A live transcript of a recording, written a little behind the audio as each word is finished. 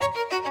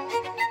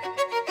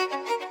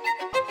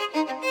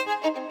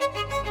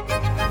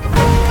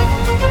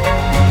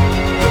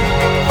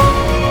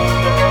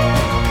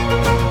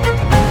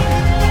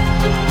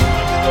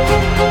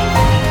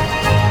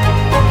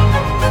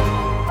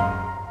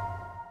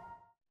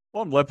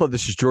Well,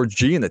 this is George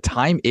G, and the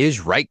time is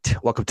right.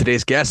 Welcome to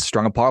today's guest,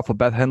 strong and powerful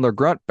Beth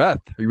Hendler-Grunt. Beth,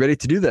 are you ready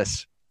to do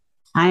this?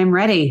 I am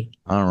ready.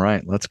 All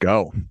right, let's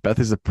go. Beth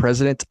is the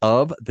president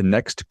of The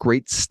Next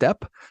Great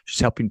Step.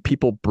 She's helping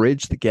people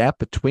bridge the gap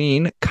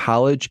between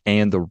college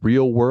and the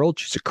real world.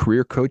 She's a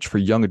career coach for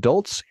young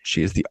adults.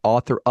 She is the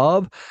author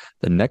of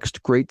The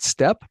Next Great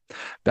Step.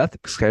 Beth,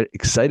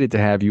 excited to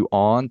have you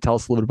on. Tell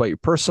us a little bit about your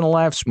personal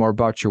life, some more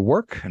about your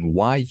work, and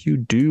why you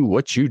do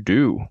what you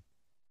do.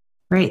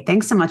 Great.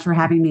 Thanks so much for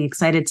having me.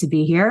 Excited to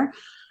be here.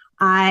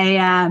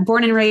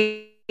 Born and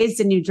raised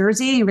in New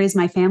Jersey, raised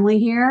my family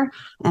here.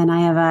 And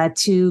I have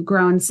two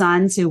grown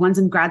sons one's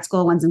in grad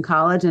school, one's in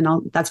college. And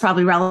that's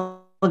probably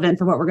relevant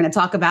for what we're going to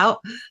talk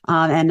about.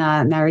 And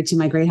married to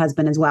my great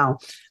husband as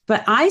well.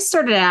 But I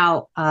started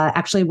out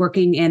actually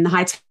working in the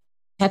high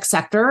tech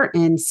sector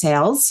in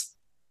sales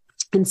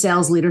and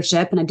sales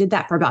leadership. And I did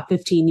that for about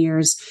 15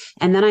 years.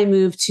 And then I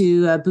moved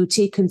to a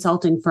boutique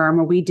consulting firm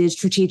where we did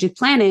strategic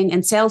planning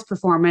and sales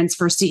performance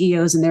for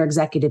CEOs and their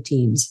executive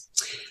teams.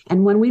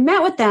 And when we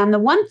met with them, the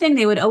one thing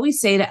they would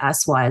always say to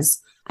us was,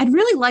 I'd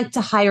really like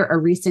to hire a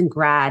recent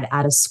grad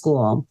out of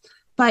school.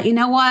 But you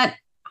know what?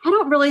 I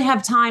don't really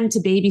have time to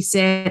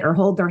babysit or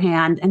hold their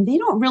hand. And they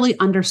don't really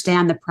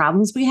understand the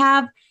problems we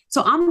have.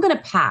 So I'm going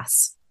to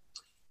pass.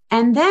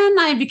 And then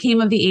I became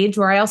of the age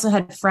where I also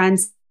had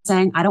friends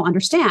saying, I don't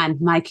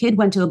understand. My kid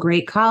went to a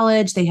great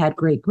college. They had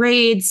great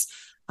grades.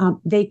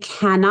 They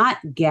cannot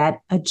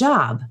get a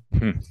job.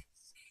 And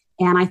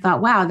I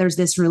thought, wow, there's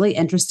this really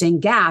interesting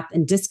gap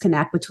and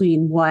disconnect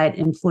between what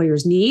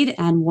employers need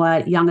and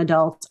what young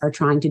adults are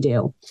trying to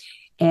do.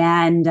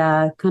 And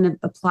kind of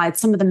applied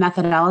some of the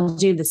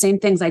methodology of the same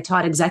things I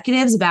taught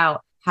executives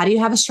about how do you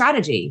have a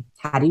strategy?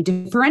 How do you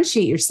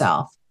differentiate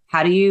yourself?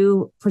 How do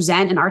you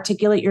present and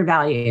articulate your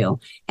value?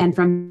 And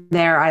from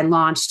there, I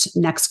launched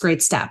Next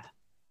Great Step.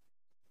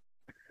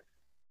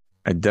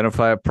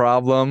 Identify a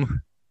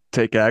problem,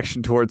 take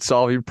action towards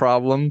solving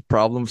problem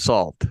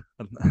solved.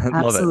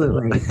 I love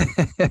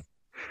it.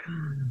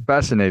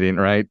 Fascinating,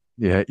 right?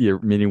 Yeah,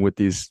 you're meeting with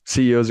these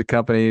CEOs of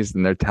companies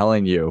and they're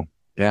telling you,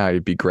 yeah,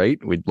 it'd be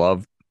great. We'd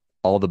love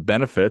all the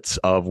benefits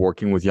of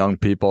working with young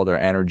people. They're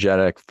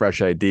energetic,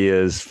 fresh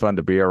ideas, fun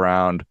to be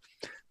around,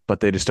 but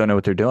they just don't know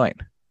what they're doing.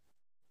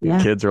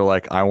 Yeah. Kids are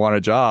like, I want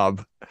a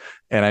job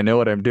and I know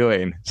what I'm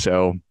doing.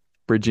 So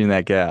bridging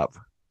that gap.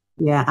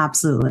 Yeah,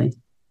 absolutely.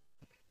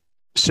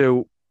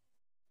 So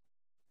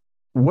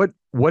what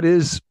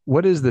is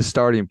the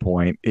starting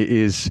point?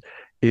 Is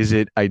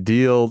it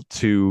ideal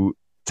to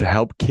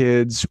help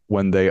kids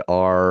when they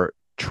are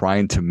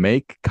trying to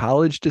make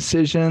college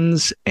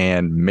decisions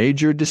and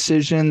major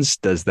decisions?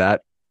 Does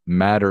that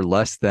matter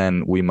less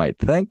than we might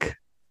think?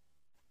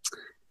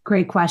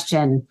 Great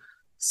question.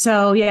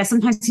 So yeah,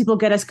 sometimes people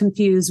get us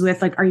confused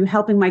with like, are you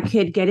helping my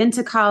kid get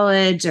into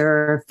college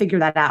or figure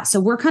that out?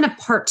 So we're kind of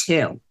part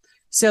two.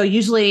 So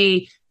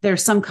usually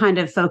there's some kind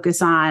of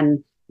focus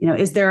on,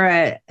 is there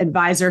an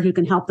advisor who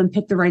can help them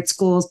pick the right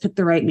schools, pick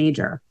the right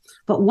major?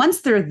 But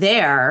once they're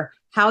there,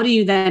 how do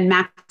you then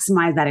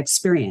maximize that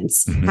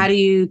experience? Mm-hmm. How do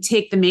you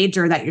take the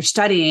major that you're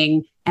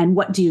studying and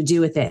what do you do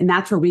with it? And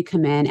that's where we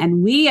come in.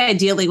 And we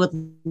ideally would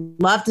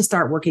love to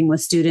start working with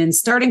students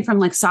starting from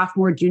like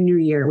sophomore, junior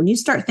year. When you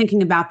start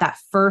thinking about that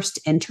first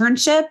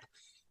internship,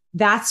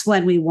 that's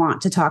when we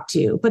want to talk to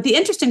you. But the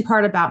interesting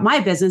part about my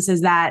business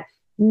is that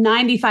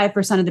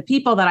 95% of the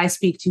people that I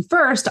speak to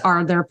first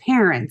are their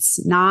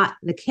parents, not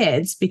the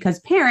kids, because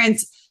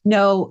parents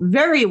know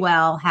very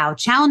well how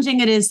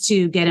challenging it is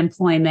to get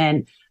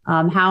employment,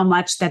 how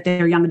much that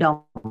their young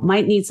adult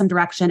might need some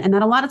direction. And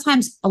that a lot of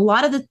times, a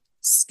lot of the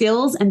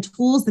skills and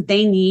tools that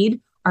they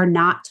need are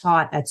not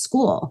taught at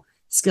school.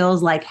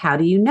 Skills like how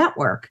do you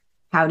network?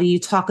 How do you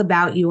talk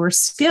about your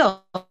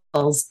skills?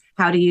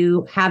 How do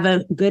you have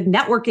a good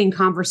networking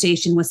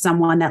conversation with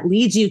someone that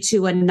leads you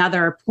to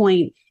another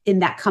point in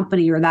that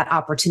company or that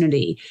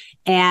opportunity?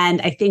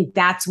 And I think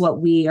that's what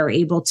we are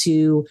able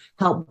to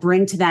help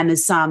bring to them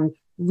is some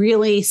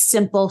really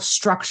simple,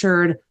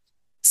 structured,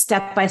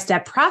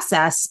 step-by-step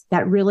process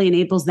that really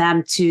enables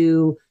them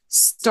to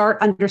start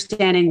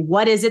understanding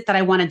what is it that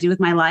I want to do with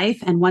my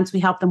life. And once we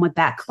help them with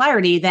that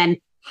clarity, then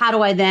how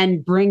do I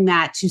then bring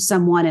that to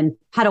someone and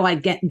how do I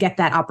get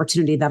that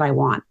opportunity that I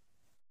want?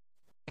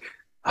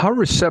 How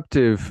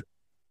receptive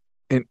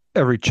in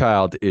every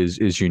child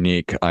is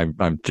unique.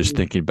 I'm just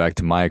thinking back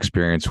to my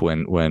experience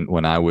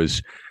when I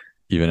was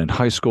even in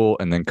high school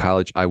and then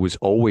college. I was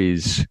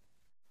always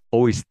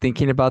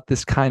thinking about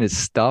this kind of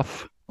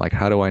stuff. Like,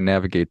 how do I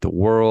navigate the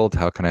world?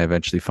 How can I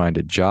eventually find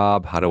a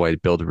job? How do I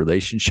build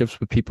relationships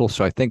with people?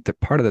 So I think that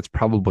part of that's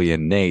probably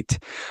innate.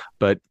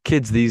 But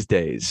kids these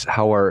days,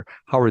 how are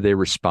they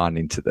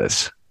responding to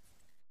this?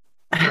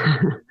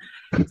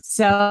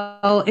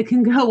 So it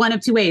can go one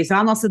of two ways. So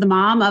I'm also the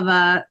mom of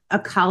a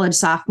college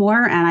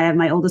sophomore, and I have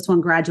my oldest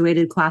one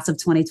graduated class of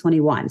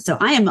 2021. So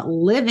I am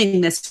living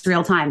this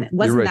real time. It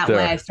wasn't that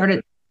way.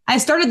 I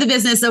started the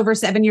business over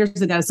 7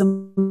 years ago.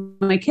 So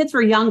my kids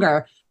were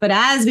younger, but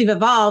as we've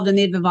evolved and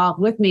they've evolved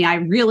with me, I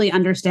really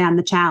understand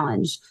the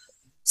challenge.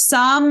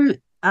 Some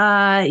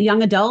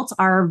young adults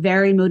are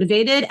very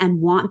motivated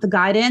and want the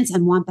guidance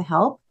and want the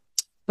help.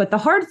 But the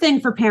hard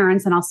thing for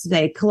parents, and I'll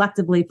say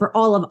collectively for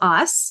all of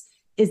us,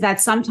 is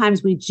that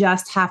sometimes we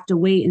just have to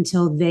wait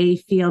until they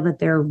feel that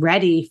they're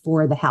ready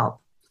for the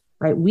help,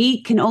 right?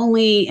 We can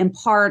only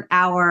impart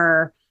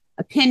our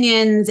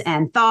opinions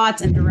and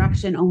thoughts and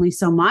direction only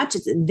so much.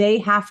 They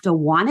have to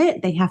want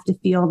it. They have to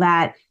feel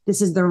that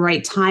this is the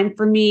right time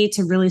for me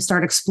to really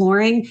start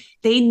exploring.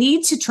 They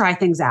need to try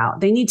things out.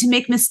 They need to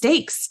make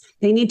mistakes.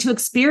 They need to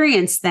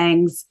experience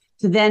things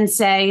to then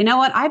say, you know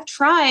what, I've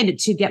tried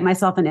to get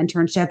myself an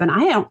internship and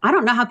I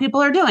don't know how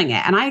people are doing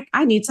it. And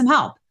I need some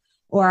help.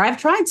 Or I've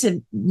tried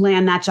to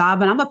land that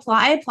job and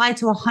I applied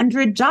to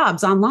 100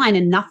 jobs online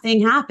and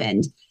nothing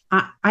happened.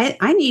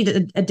 I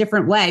need a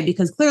different way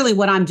because clearly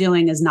what I'm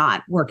doing is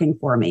not working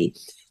for me.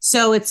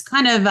 So it's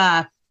kind of,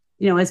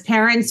 as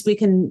parents, we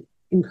can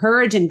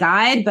encourage and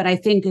guide, but I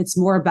think it's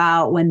more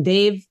about when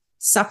they've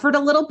suffered a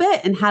little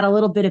bit and had a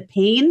little bit of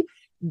pain,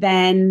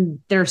 then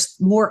they're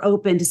more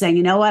open to saying,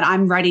 you know what,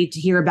 I'm ready to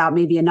hear about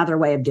maybe another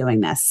way of doing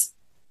this.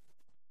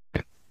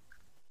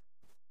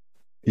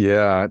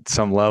 Yeah, at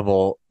some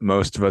level,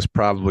 most of us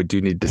probably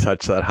do need to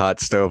touch that hot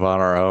stove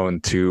on our own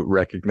to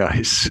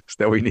recognize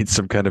that we need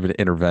some kind of an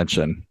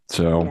intervention.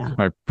 So yeah.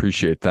 I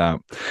appreciate that.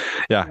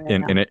 Yeah,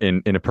 yeah.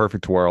 In a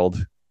perfect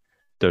world,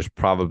 there's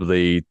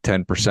probably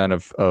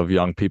 10% of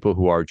young people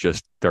who are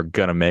they're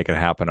going to make it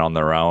happen on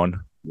their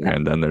own. Yeah.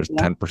 And then there's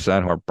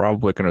 10% who are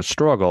probably going to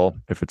struggle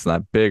if it's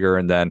not bigger.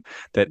 And then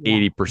that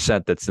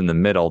 80% that's in the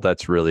middle,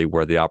 that's really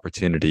where the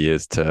opportunity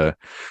is to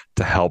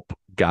help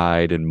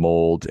guide and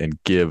mold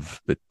and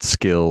give the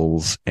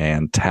skills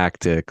and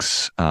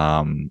tactics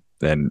and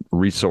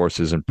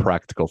resources and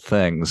practical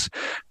things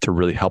to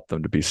really help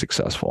them to be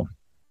successful.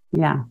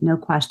 Yeah, no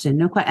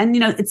question. And,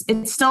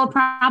 it's still a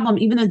problem,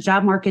 even though the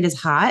job market is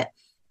hot.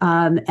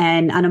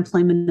 And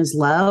unemployment is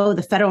low.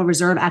 The Federal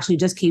Reserve actually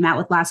just came out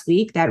with last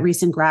week that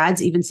recent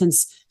grads, even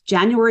since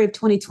January of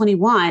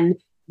 2021,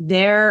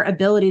 their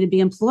ability to be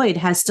employed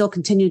has still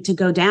continued to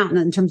go down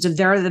in terms of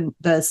they're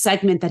the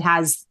segment that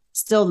has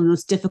still the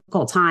most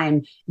difficult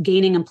time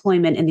gaining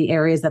employment in the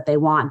areas that they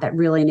want that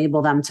really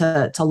enable them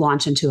to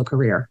launch into a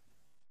career.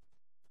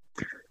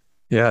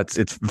 Yeah,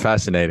 it's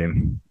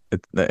fascinating.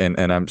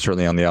 And I'm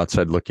certainly on the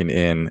outside looking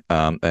in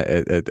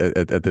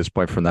at this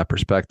point from that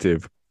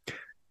perspective.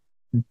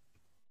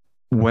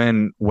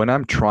 When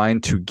I'm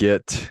trying to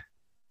get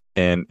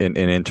an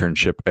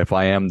internship, if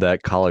I am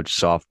that college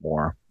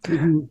sophomore,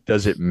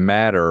 does it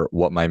matter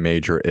what my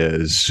major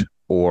is,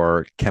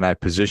 or can I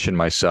position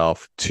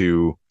myself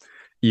to,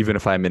 even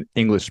if I'm an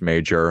English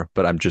major,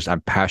 but I'm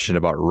passionate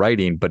about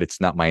writing, but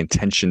it's not my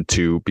intention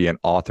to be an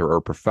author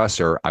or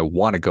professor. I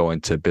want to go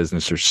into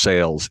business or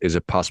sales. Is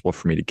it possible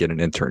for me to get an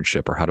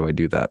internship, or how do I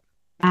do that?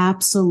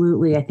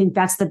 Absolutely. I think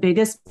that's the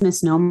biggest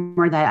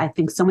misnomer that I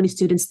think so many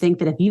students think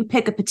that if you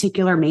pick a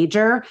particular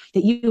major,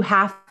 that you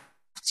have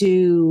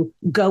to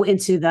go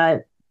into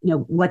the,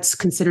 what's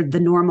considered the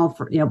normal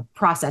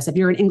process. If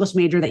you're an English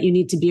major, that you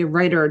need to be a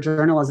writer or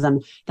journalism.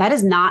 That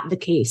is not the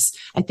case.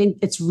 I think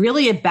it's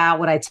really about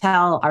what I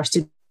tell our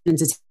students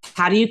is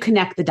how do you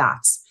connect the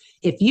dots?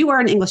 If you are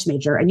an English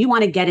major and you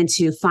want to get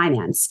into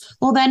finance,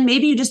 well, then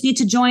maybe you just need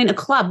to join a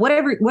club. What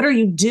are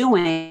you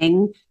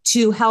doing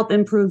to help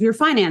improve your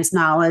finance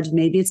knowledge?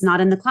 Maybe it's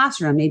not in the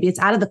classroom. Maybe it's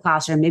out of the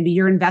classroom. Maybe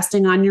you're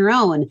investing on your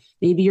own.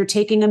 Maybe you're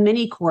taking a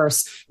mini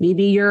course.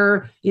 Maybe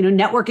you're,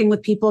 networking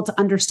with people to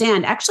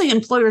understand. Actually,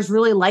 employers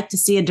really like to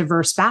see a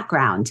diverse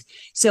background.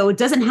 So it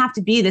doesn't have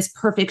to be this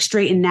perfect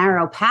straight and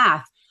narrow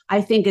path.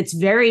 I think it's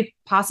very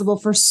possible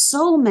for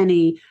so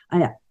many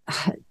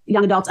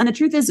young adults. And the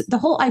truth is, the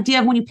whole idea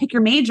of when you pick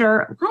your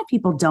major, a lot of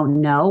people don't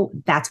know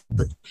that's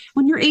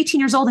when you're 18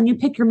 years old and you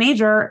pick your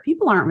major,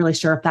 people aren't really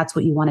sure if that's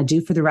what you want to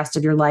do for the rest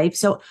of your life.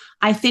 So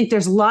I think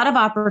there's a lot of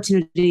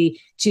opportunity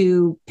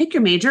to pick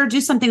your major, do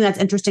something that's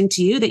interesting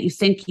to you that you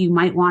think you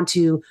might want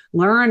to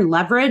learn,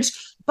 leverage.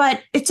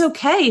 But it's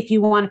okay if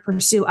you want to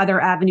pursue other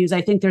avenues.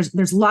 I think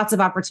there's lots of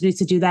opportunities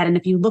to do that. And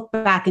if you look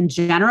back in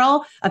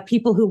general of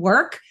people who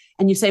work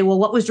and you say, well,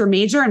 what was your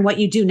major and what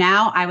you do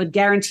now? I would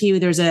guarantee you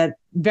there's a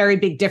very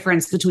big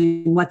difference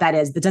between what that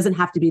is. That doesn't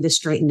have to be the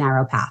straight and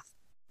narrow path.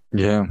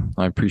 Yeah,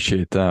 I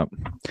appreciate that.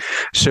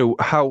 So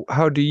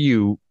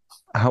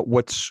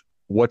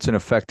what's an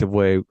effective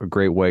way, a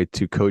great way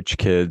to coach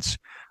kids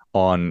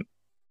on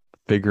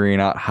figuring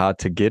out how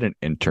to get an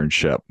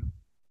internship?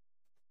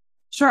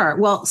 Sure.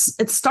 Well,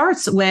 it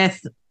starts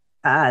with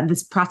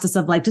this process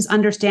of just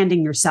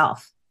understanding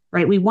yourself,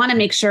 right? We want to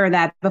make sure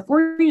that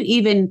before you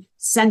even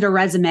send a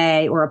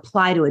resume or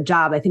apply to a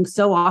job, I think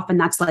so often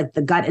that's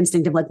the gut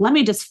instinct of let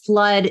me just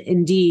flood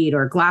Indeed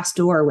or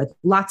Glassdoor with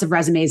lots of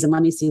resumes and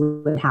let me see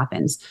what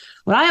happens.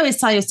 What I always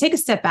tell you is take a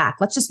step back.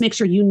 Let's just make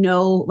sure you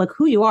know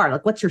who you are,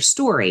 what's your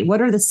story?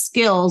 What are the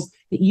skills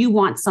that you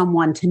want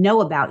someone to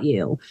know about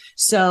you?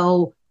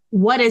 So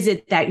what is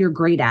it that you're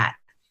great at?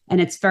 And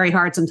it's very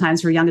hard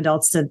sometimes for young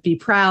adults to be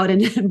proud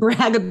and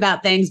brag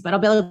about things, but I'll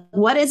be like,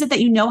 what is it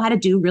that you know how to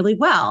do really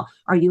well?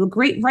 Are you a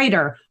great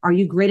writer? Are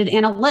you great at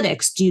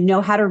analytics? Do you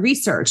know how to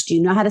research? Do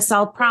you know how to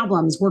solve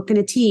problems, work in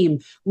a team?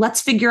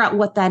 Let's figure out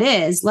what that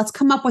is. Let's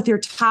come up with your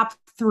top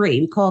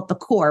 3. We call it the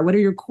core. What are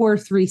your core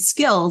 3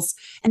 skills?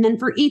 And then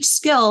for each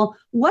skill,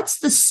 what's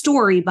the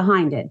story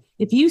behind it?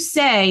 If you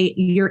say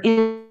you're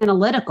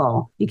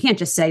analytical, you can't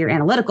just say you're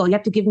analytical. You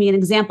have to give me an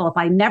example. If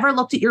I never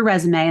looked at your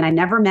resume and I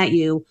never met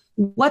you,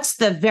 what's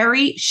the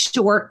very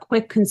short,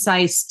 quick,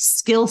 concise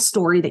skill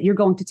story that you're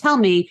going to tell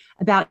me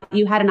about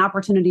you had an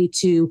opportunity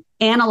to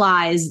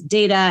analyze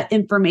data,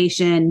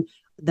 information,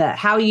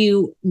 how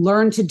you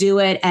learned to do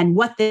it and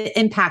what the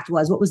impact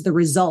was, what was the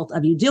result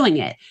of you doing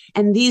it.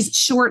 And these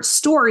short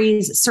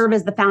stories serve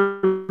as the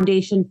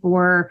foundation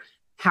for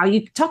how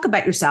you talk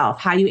about yourself,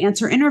 how you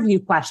answer interview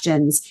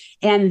questions.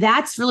 And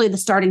that's really the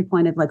starting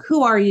point of like,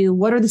 who are you?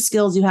 What are the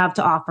skills you have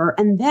to offer?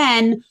 And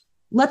then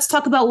let's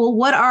talk about, well,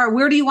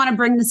 where do you want to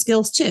bring the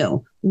skills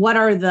to? What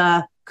are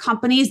the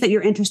companies that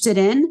you're interested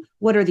in?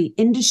 What are the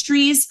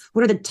industries?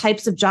 What are the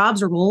types of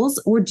jobs or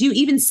roles? Or do you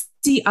even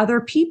see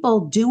other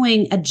people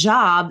doing a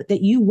job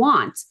that you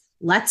want?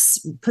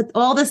 Let's put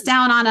all this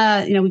down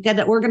on we got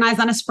to organize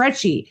on a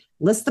spreadsheet,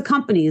 list the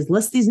companies,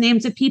 list these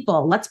names of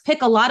people. Let's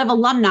pick a lot of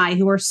alumni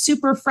who are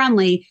super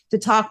friendly to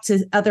talk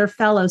to other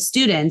fellow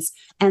students.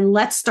 And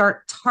let's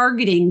start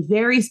targeting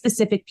very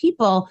specific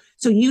people.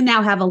 So you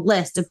now have a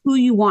list of who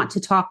you want to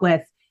talk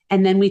with.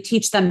 And then we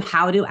teach them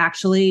how to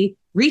actually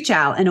reach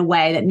out in a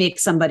way that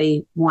makes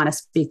somebody want to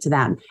speak to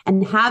them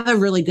and have a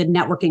really good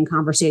networking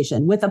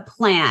conversation with a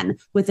plan,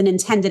 with an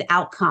intended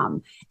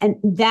outcome. And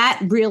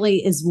that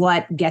really is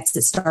what gets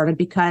it started,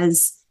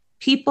 because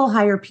people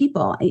hire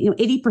people.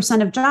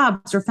 80% of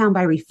jobs are found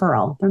by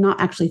referral. They're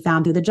not actually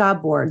found through the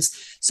job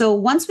boards. So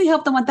once we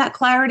help them with that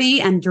clarity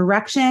and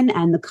direction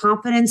and the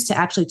confidence to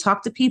actually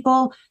talk to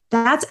people,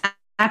 that's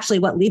actually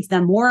what leads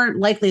them more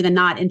likely than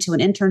not into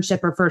an internship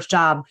or first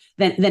job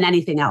than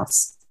anything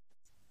else.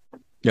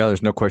 Yeah,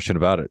 there's no question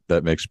about it.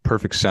 That makes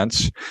perfect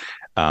sense.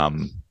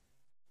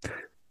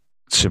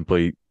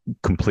 Simply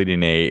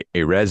completing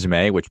a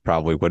resume, which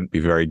probably wouldn't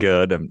be very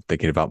good. I'm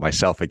thinking about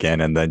myself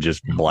again, and then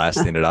just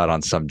blasting it out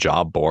on some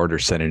job board or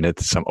sending it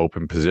to some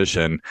open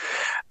position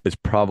is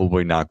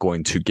probably not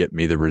going to get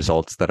me the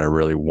results that I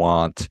really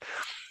want.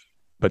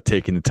 But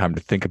taking the time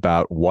to think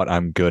about what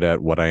I'm good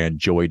at, what I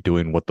enjoy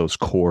doing, what those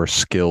core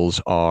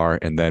skills are,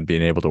 and then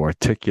being able to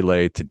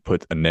articulate and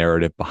put a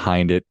narrative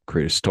behind it,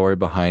 create a story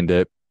behind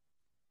it,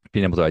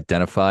 being able to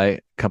identify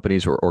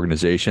companies or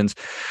organizations.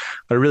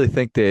 But I really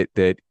think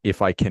that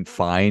if I can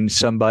find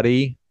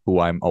somebody who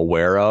I'm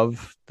aware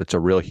of, that's a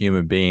real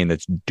human being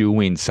that's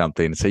doing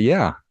something, and say,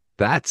 yeah,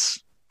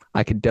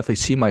 I could definitely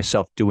see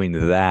myself doing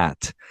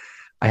that.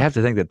 I have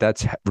to think that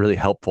that's really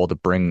helpful to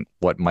bring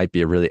what might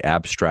be a really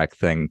abstract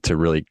thing to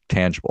really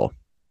tangible.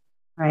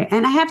 Right.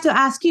 And I have to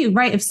ask you,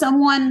 right, if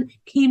someone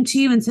came to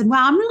you and said, well,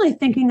 I'm really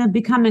thinking of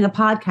becoming a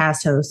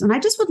podcast host, and I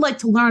just would like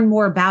to learn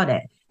more about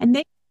it, and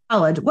they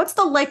college, what's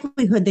the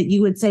likelihood that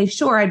you would say,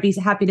 sure, I'd be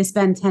happy to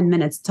spend 10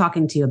 minutes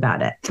talking to you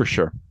about it? For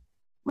sure.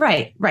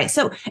 Right.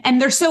 So,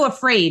 and they're so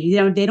afraid,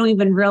 they don't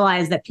even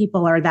realize that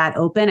people are that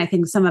open. I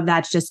think some of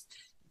that's just,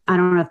 I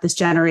don't know if this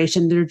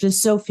generation, they're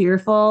just so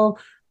fearful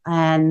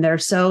and they're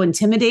so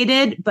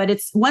intimidated, but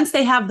it's once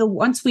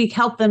we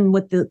help them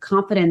with the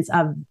confidence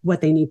of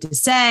what they need to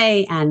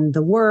say and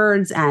the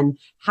words and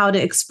how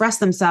to express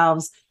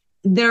themselves,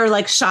 they're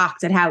like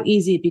shocked at how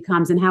easy it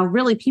becomes and how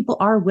really people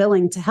are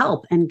willing to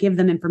help and give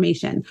them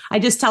information. I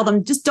just tell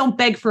them, just don't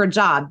beg for a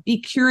job. Be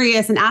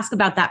curious and ask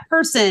about that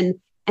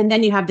person. And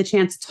then you have the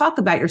chance to talk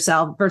about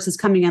yourself versus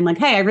coming in like,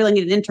 hey, I really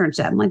need an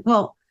internship. I'm like,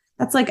 well,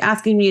 that's like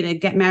asking me to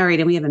get married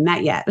and we haven't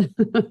met yet.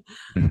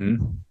 Mm-hmm.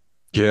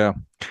 Yeah.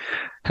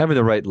 Having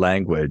the right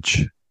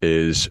language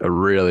is a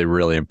really,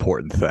 really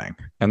important thing.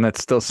 And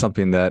that's still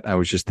something that I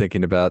was just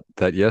thinking about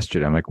that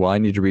yesterday. I'm like, well, I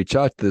need to reach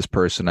out to this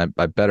person.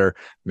 I better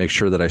make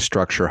sure that I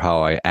structure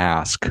how I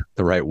ask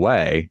the right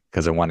way,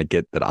 because I want to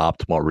get that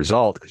optimal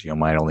result, because you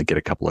might only get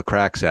a couple of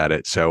cracks at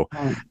it. So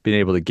being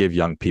able to give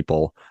young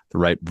people the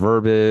right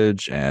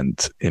verbiage and,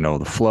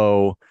 the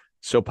flow,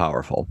 so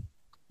powerful.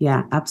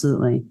 Yeah,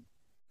 absolutely.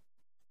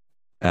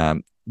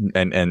 And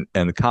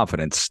the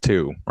confidence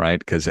too, right?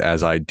 Because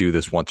as I do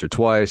this once or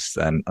twice,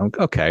 then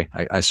okay,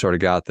 I sort of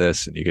got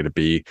this, and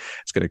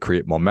it's going to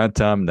create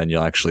momentum. Then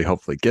you'll actually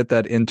hopefully get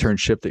that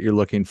internship that you're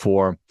looking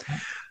for.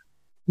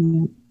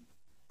 Mm.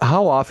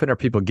 How often are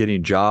people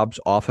getting jobs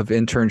off of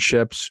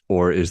internships,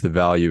 or is the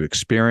value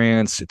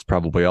experience? It's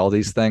probably all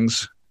these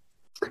things.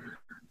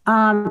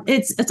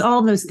 It's all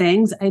of those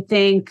things. I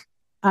think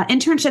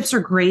internships are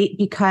great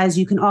because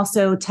you can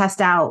also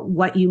test out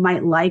what you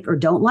might like or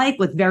don't like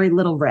with very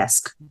little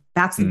risk.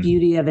 That's the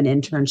beauty of an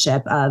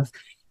internship. Of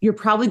you're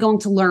probably going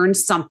to learn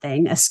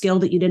something, a skill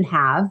that you didn't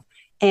have,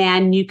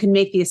 and you can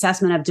make the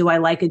assessment of, do I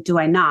like it? Do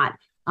I not?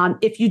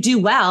 If you do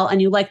well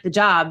and you like the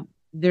job,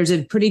 there's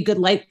a pretty good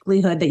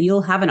likelihood that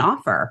you'll have an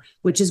offer,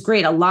 which is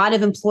great. A lot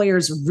of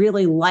employers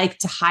really like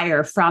to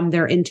hire from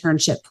their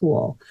internship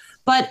pool,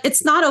 but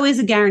it's not always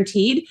a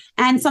guaranteed.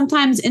 And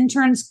sometimes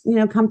interns,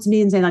 come to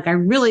me and say, like, I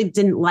really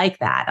didn't like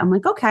that. I'm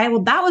like, okay,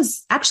 well,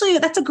 that's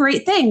a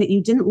great thing that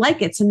you didn't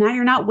like it. So now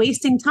you're not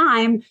wasting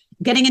time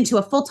getting into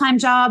a full-time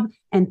job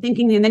and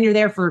thinking, and then you're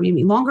there for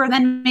maybe longer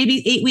than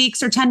maybe 8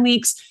 weeks or 10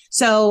 weeks.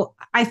 So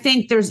I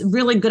think there's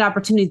really good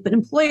opportunities, but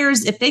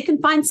employers, if they can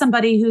find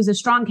somebody who's a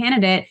strong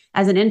candidate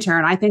as an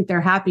intern, I think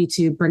they're happy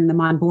to bring them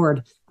on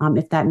board,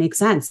 if that makes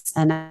sense.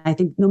 And I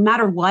think no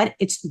matter what,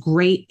 it's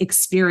great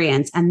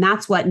experience. And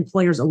that's what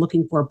employers are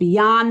looking for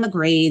beyond the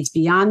grades,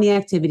 beyond the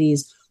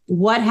activities.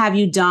 What have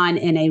you done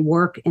in a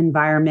work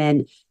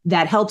environment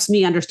that helps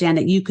me understand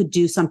that you could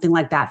do something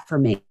like that for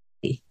me?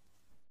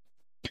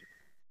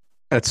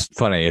 That's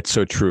funny. It's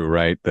so true,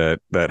 right?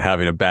 That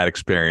having a bad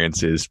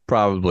experience is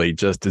probably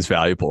just as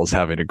valuable as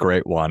having a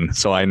great one.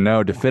 So I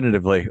know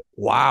definitively,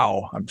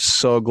 wow, I'm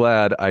so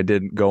glad I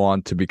didn't go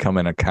on to become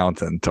an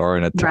accountant or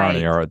an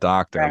attorney or a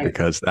doctor,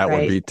 because that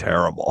would be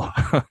terrible.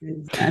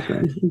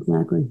 Exactly.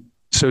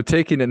 So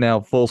taking it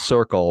now full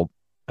circle,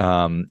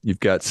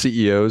 you've got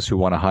CEOs who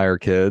want to hire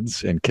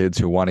kids and kids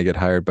who want to get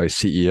hired by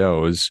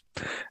CEOs.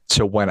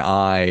 So when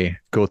I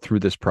go through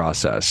this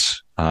process,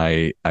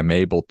 I'm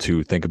able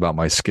to think about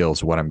my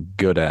skills, what I'm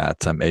good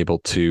at. I'm able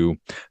to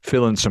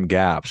fill in some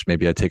gaps.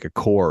 Maybe I take a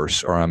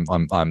course, or I'm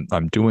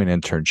doing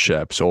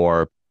internships,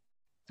 or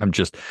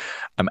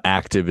I'm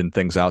active in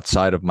things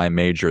outside of my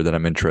major that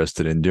I'm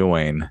interested in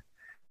doing.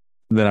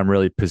 Then I'm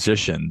really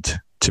positioned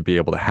to be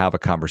able to have a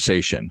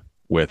conversation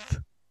with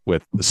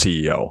the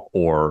CEO,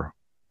 or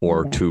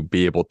to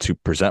be able to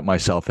present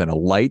myself in a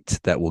light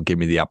that will give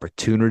me the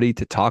opportunity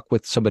to talk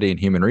with somebody in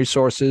human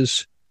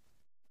resources.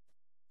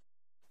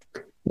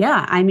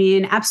 Yeah, I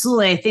mean,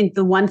 absolutely. I think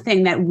the one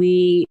thing that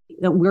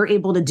we're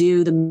able to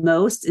do the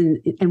most,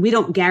 and we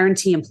don't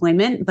guarantee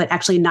employment, but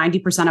actually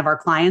 90% of our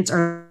clients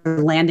are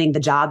landing the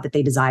job that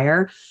they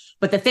desire.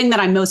 But the thing that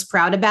I'm most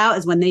proud about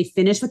is when they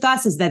finish with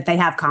us is that they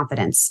have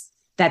confidence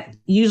that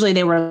usually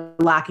they were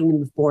lacking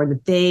in before,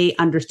 that they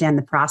understand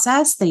the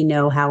process. They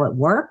know how it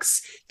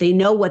works. They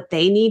know what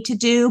they need to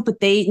do, but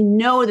they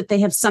know that they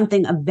have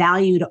something of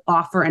value to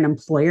offer an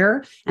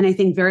employer. And I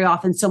think very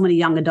often so many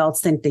young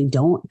adults think they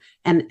don't.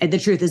 And the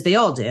truth is they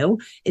all do.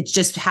 It's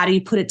just, how do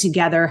you put it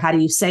together? How do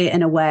you say it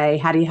in a way?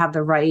 How do you have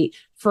the right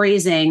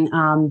phrasing,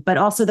 but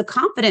also the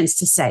confidence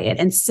to say it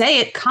and say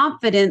it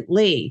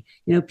confidently?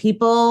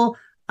 People,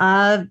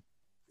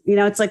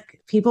 it's like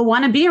people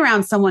want to be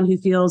around someone who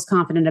feels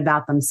confident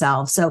about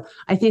themselves. So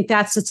I think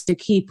that's just a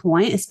key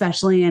point,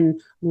 especially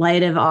in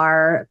light of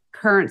our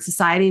current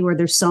society where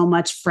there's so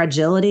much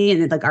fragility,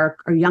 and like our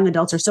young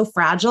adults are so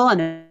fragile,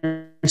 and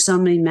there's so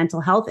many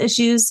mental health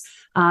issues.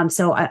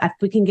 So if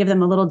we can give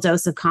them a little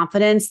dose of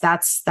confidence,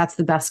 that's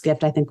the best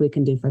gift I think we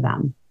can do for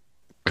them.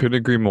 Couldn't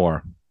agree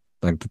more.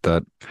 I think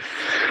that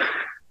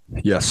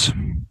yes.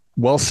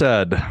 Well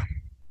said.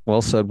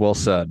 Well said. Well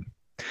said.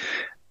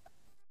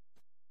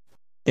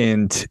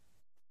 And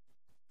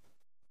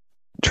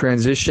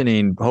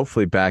transitioning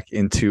hopefully back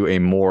into a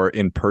more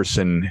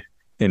in-person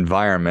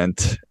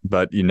environment,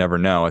 but you never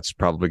know. It's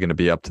probably going to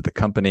be up to the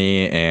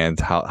company and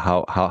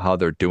how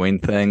they're doing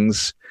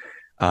things.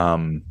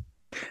 And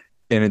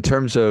in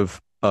terms of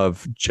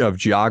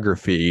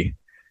geography,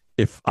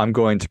 if I'm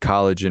going to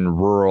college in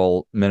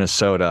rural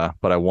Minnesota,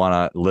 but I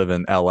want to live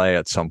in LA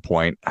at some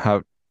point,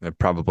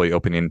 probably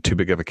opening too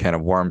big of a can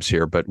of worms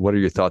here, but what are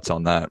your thoughts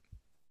on that?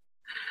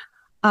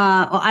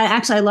 Well,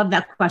 I love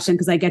that question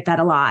because I get that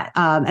a lot.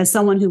 As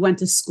someone who went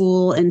to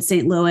school in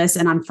St. Louis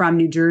and I'm from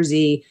New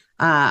Jersey,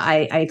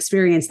 I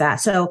experienced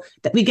that. So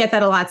we get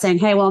that a lot, saying,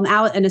 hey, well, I'm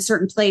out in a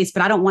certain place,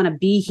 but I don't want to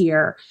be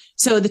here.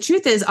 So the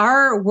truth is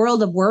our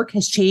world of work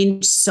has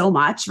changed so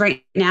much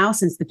right now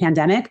since the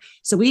pandemic.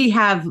 So we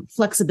have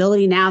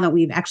flexibility now that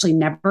we've actually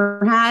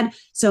never had.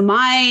 So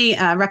my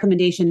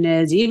recommendation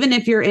is, even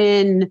if you're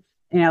in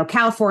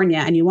California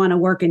and you want to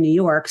work in New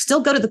York, still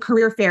go to the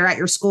career fair at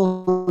your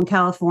school in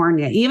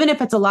California, even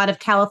if it's a lot of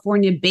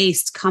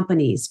California-based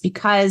companies,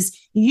 because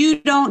you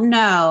don't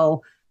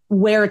know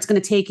where it's going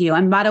to take you.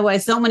 And by the way,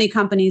 so many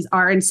companies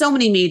are in so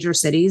many major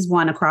cities,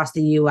 one across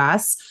the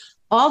US.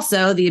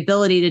 Also, the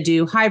ability to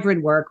do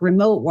hybrid work,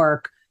 remote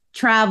work,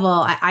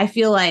 travel. I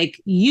feel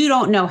like you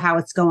don't know how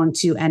it's going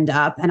to end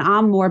up. And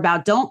I'm more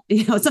about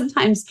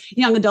sometimes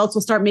young adults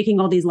will start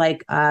making all these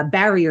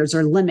barriers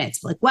or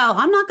limits. Like, well,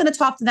 I'm not going to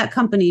talk to that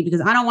company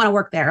because I don't want to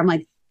work there. I'm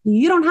like,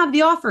 you don't have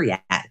the offer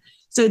yet.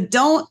 So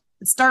don't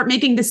start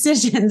making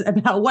decisions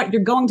about what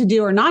you're going to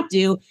do or not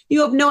do.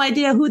 You have no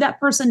idea who that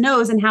person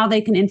knows and how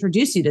they can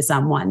introduce you to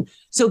someone.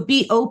 So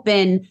be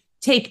open,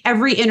 take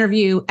every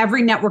interview,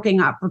 every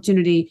networking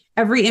opportunity,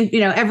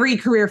 every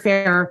career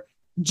fair,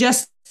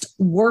 just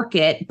work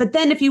it. But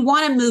then if you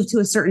want to move to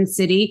a certain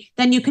city,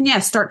 then you can,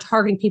 start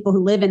targeting people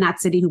who live in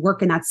that city, who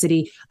work in that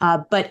city.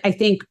 But I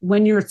think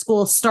when you're at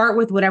school, start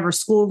with whatever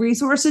school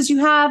resources you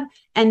have,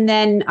 and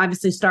then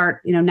obviously start,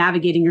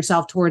 navigating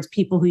yourself towards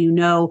people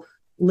who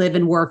live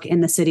and work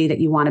in the city that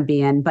you want to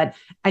be in. But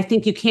I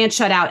think you can't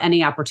shut out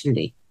any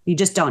opportunity. You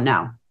just don't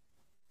know.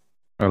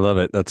 I love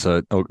it. That's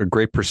a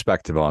great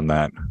perspective on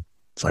that.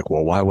 It's like,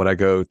 well, why would I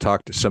go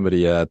talk to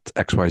somebody at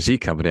XYZ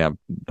company?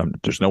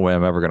 There's no way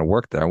I'm ever going to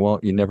work there. Well,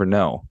 you never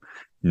know.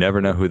 You never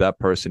know who that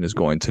person is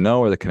going to know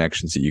or the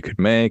connections that you could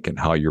make and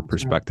how your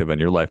perspective and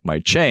your life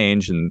might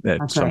change. And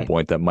at some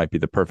point, that might be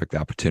the perfect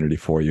opportunity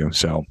for you.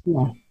 So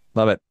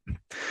love it.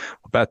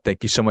 Well, Beth,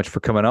 thank you so much for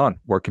coming on.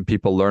 Where can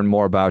people learn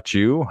more about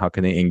you? How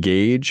can they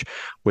engage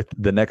with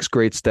The Next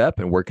Great Step?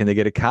 And where can they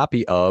get a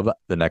copy of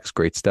The Next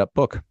Great Step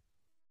book?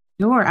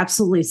 Sure,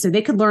 absolutely. So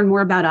they could learn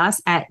more about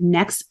us at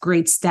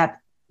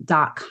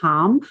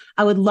nextgreatstep.com.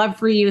 I would love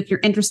for you, if you're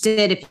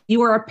interested, if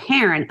you are a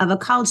parent of a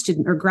college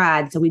student or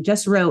grad. So we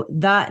just wrote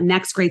The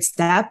Next Great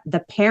Step,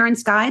 the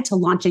parent's guide to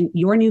launching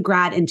your new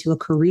grad into a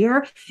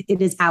career.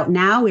 It is out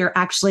now. We are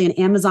actually an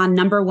Amazon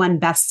 #1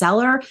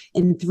 bestseller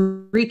in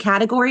 3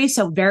 categories.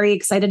 So very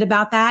excited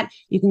about that.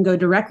 You can go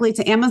directly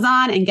to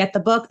Amazon and get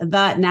the book,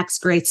 The Next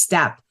Great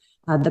Step.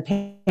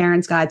 The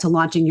Parent's Guide to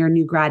Launching Your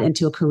New Grad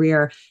into a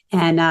Career,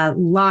 and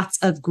lots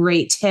of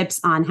great tips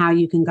on how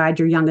you can guide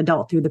your young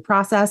adult through the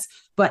process.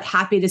 But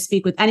happy to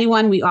speak with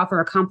anyone. We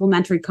offer a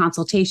complimentary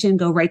consultation.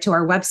 Go right to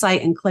our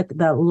website and click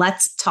the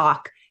Let's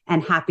Talk,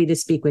 and happy to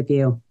speak with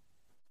you.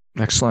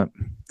 Excellent.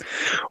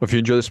 Well, if you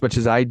enjoyed this as much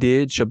as I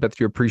did, show Beth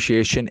your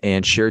appreciation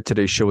and share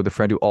today's show with a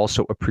friend who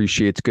also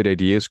appreciates good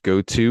ideas.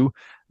 Go to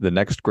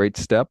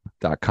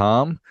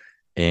thenextgreatstep.com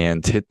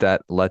and hit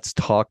that Let's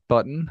Talk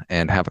button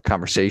and have a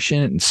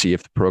conversation and see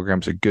if the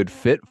program's a good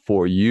fit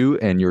for you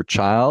and your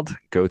child.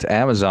 Go to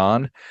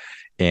Amazon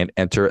and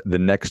enter The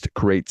Next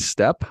Great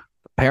Step,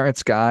 the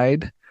Parent's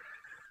Guide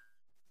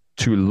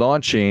to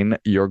Launching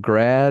Your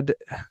Grad.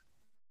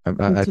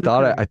 I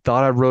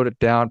thought I wrote it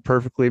down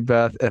perfectly,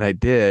 Beth, and I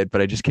did,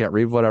 but I just can't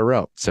read what I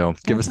wrote. So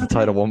give us the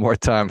title one more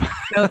time.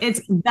 So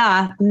it's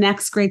The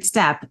Next Great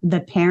Step,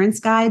 the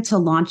Parent's Guide to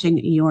Launching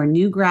Your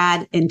New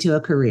Grad into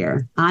a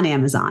Career, on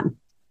Amazon.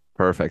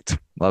 Perfect.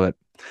 Love it.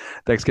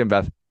 Thanks again,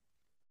 Beth.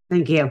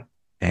 Thank you.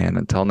 And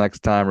until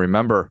next time,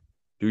 remember,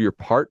 do your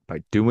part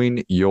by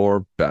doing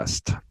your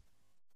best.